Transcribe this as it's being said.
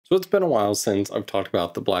So it's been a while since I've talked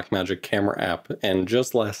about the Blackmagic camera app, and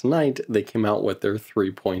just last night they came out with their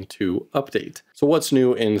 3.2 update. So what's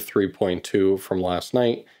new in 3.2 from last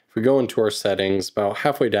night? If we go into our settings, about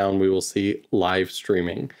halfway down we will see live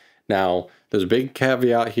streaming. Now, there's a big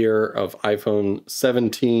caveat here of iPhone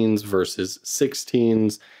 17s versus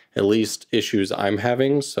 16s, at least issues I'm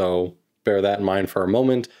having, so bear that in mind for a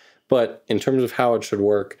moment. But in terms of how it should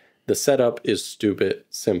work, the setup is stupid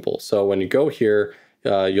simple. So when you go here,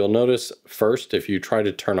 you'll notice first, if you try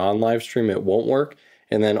to turn on live stream, it won't work.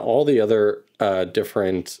 And then all the other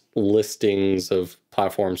different listings of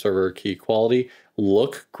platform, server, key, quality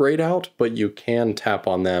look grayed out, but you can tap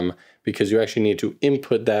on them because you actually need to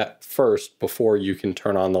input that first before you can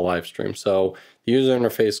turn on the live stream. So the user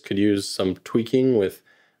interface could use some tweaking with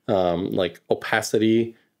like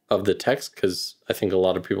opacity of the text, because I think a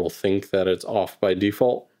lot of people think that it's off by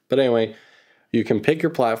default. But anyway, you can pick your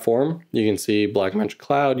platform. You can see Blackmagic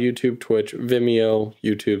Cloud, YouTube, Twitch, Vimeo.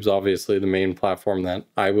 YouTube's obviously the main platform that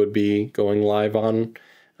I would be going live on.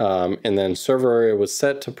 And then server area was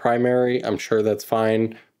set to primary. I'm sure that's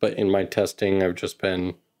fine, but in my testing, I've just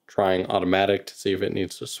been trying automatic to see if it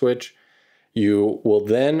needs to switch. You will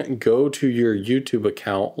then go to your YouTube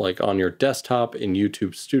account, like on your desktop in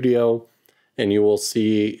YouTube Studio, and you will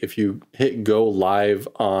see if you hit go live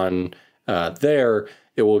on there,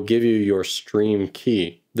 it will give you your stream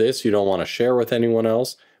key. This you don't want to share with anyone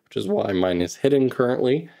else, which is why mine is hidden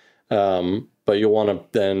currently. But you'll want to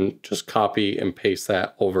then just copy and paste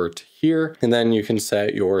that over to here. And then you can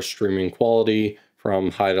set your streaming quality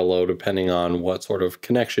from high to low, depending on what sort of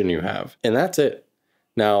connection you have. And that's it.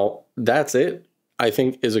 Now, that's it, I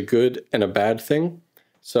think, is a good and a bad thing.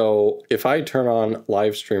 So if I turn on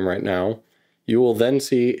live stream right now, you will then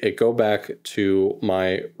see it go back to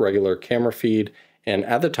my regular camera feed. And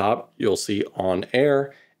at the top, you'll see on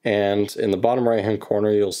air. And in the bottom right-hand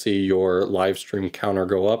corner, you'll see your live stream counter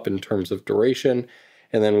go up in terms of duration.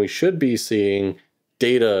 And then we should be seeing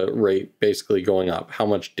data rate basically going up, how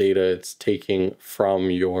much data it's taking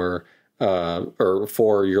from your, or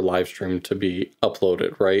for your live stream to be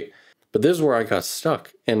uploaded, right? But this is where I got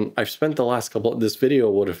stuck. And I've spent the last this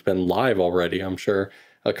video would have been live already, I'm sure,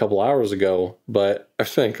 a couple hours ago, but I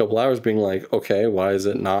spent a couple hours being like, okay, why is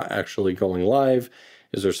it not actually going live?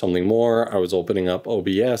 Is there something more? I was opening up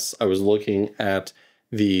OBS. I was looking at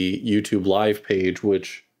the YouTube live page,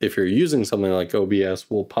 which if you're using something like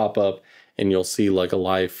OBS will pop up and you'll see like a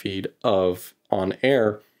live feed of on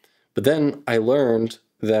air. But then I learned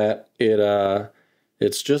that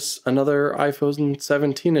it's just another iPhone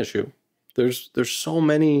 17 issue. There's so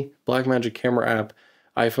many Blackmagic camera app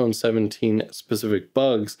iPhone 17 specific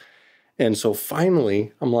bugs. And so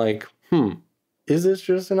finally, I'm like, is this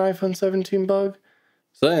just an iPhone 17 bug?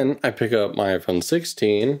 So then I pick up my iPhone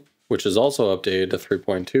 16, which is also updated to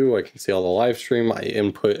 3.2. I can see all the live stream. I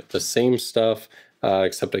input the same stuff,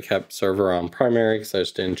 except I kept server on primary because I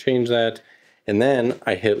just didn't change that. And then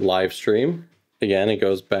I hit live stream. Again, it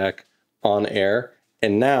goes back on air.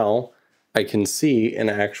 And now I can see an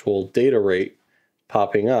actual data rate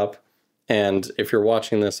popping up. And if you're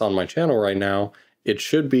watching this on my channel right now, it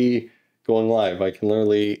should be going live. I can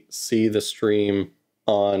literally see the stream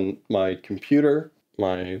on my computer.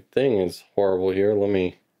 My thing is horrible here. Let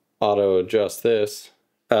me auto adjust this.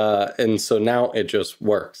 And so now it just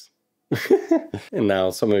works. And now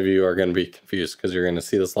some of you are going to be confused because you're going to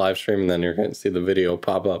see this live stream and then you're going to see the video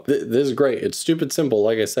pop up. This is great. It's stupid simple,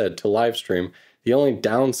 like I said, to live stream. The only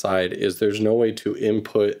downside is there's no way to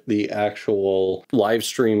input the actual live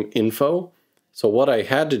stream info. So what I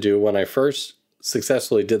had to do when I first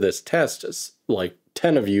successfully did this test, like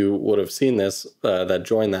 10 of you would have seen this that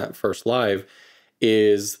joined that first live,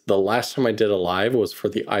 is the last time I did a live was for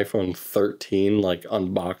the iPhone 13 like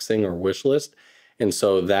unboxing or wish list. And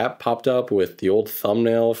so that popped up with the old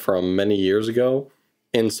thumbnail from many years ago.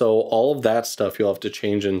 And so all of that stuff you'll have to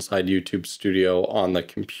change inside YouTube Studio on the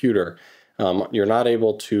computer. You're not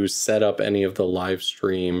able to set up any of the live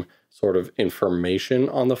stream sort of information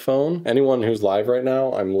on the phone. Anyone who's live right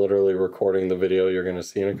now, I'm literally recording the video you're going to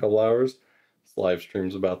see in a couple hours. This live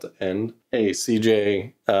stream's about to end. Hey,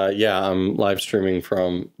 CJ, yeah, I'm live streaming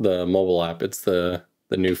from the mobile app. It's the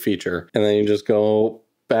new feature. And then you just go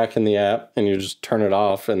back in the app and you just turn it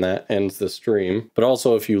off and that ends the stream. But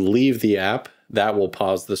also if you leave the app, that will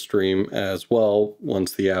pause the stream as well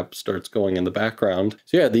once the app starts going in the background.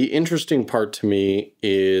 So yeah, the interesting part to me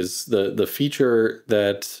is the feature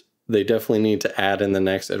that they definitely need to add in the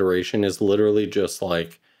next iteration is literally just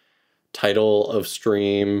like title of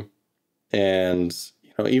stream and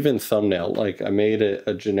even thumbnail. Like I made it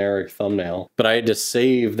a generic thumbnail, but I had to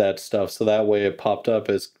save that stuff so that way it popped up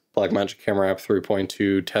as Blackmagic Camera App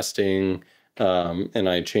 3.2 testing, and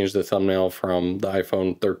I changed the thumbnail from the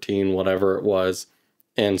iPhone 13, whatever it was.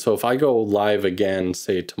 And so if I go live again,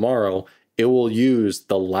 say tomorrow, it will use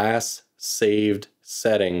the last saved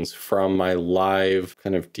settings from my live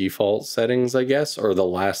kind of default settings, I guess, or the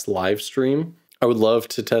last live stream. I would love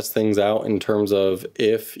to test things out in terms of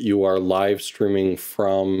if you are live streaming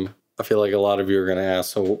from, I feel like a lot of you are going to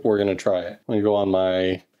ask, so we're going to try it. I'm going to go on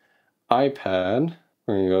my iPad.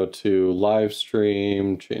 We're going to go to live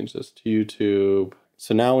stream, change this to YouTube.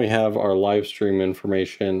 So now we have our live stream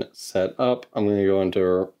information set up. I'm going to go into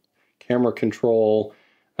our camera control.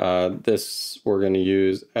 This we're going to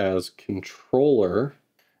use as controller.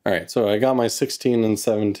 All right, so I got my 16 and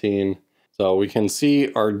 17. So we can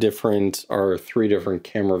see our three different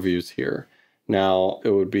camera views here. Now it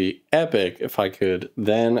would be epic if I could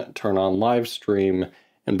then turn on live stream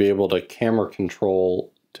and be able to camera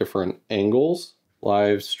control different angles.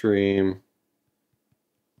 Live stream.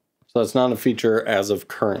 So that's not a feature as of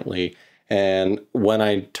currently. And when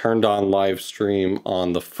I turned on live stream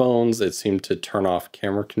on the phones, it seemed to turn off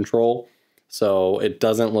camera control. So it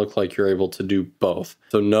doesn't look like you're able to do both.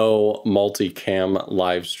 So no multicam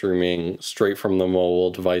live streaming straight from the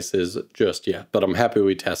mobile devices just yet. But I'm happy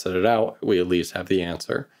we tested it out. We at least have the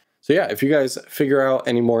answer. So yeah, if you guys figure out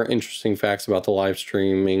any more interesting facts about the live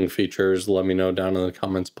streaming features, let me know down in the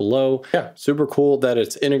comments below. Yeah, super cool that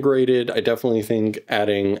it's integrated. I definitely think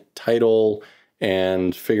adding title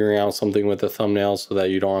and figuring out something with the thumbnail so that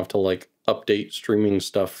you don't have to like update streaming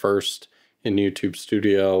stuff first in YouTube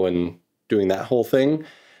Studio and doing that whole thing,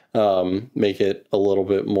 make it a little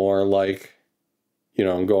bit more like, you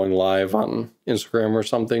know, going live on Instagram or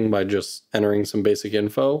something by just entering some basic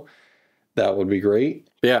info. That would be great.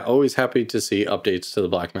 But yeah, always happy to see updates to the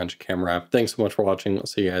Blackmagic Camera app. Thanks so much for watching. I'll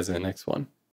see you guys in the next one.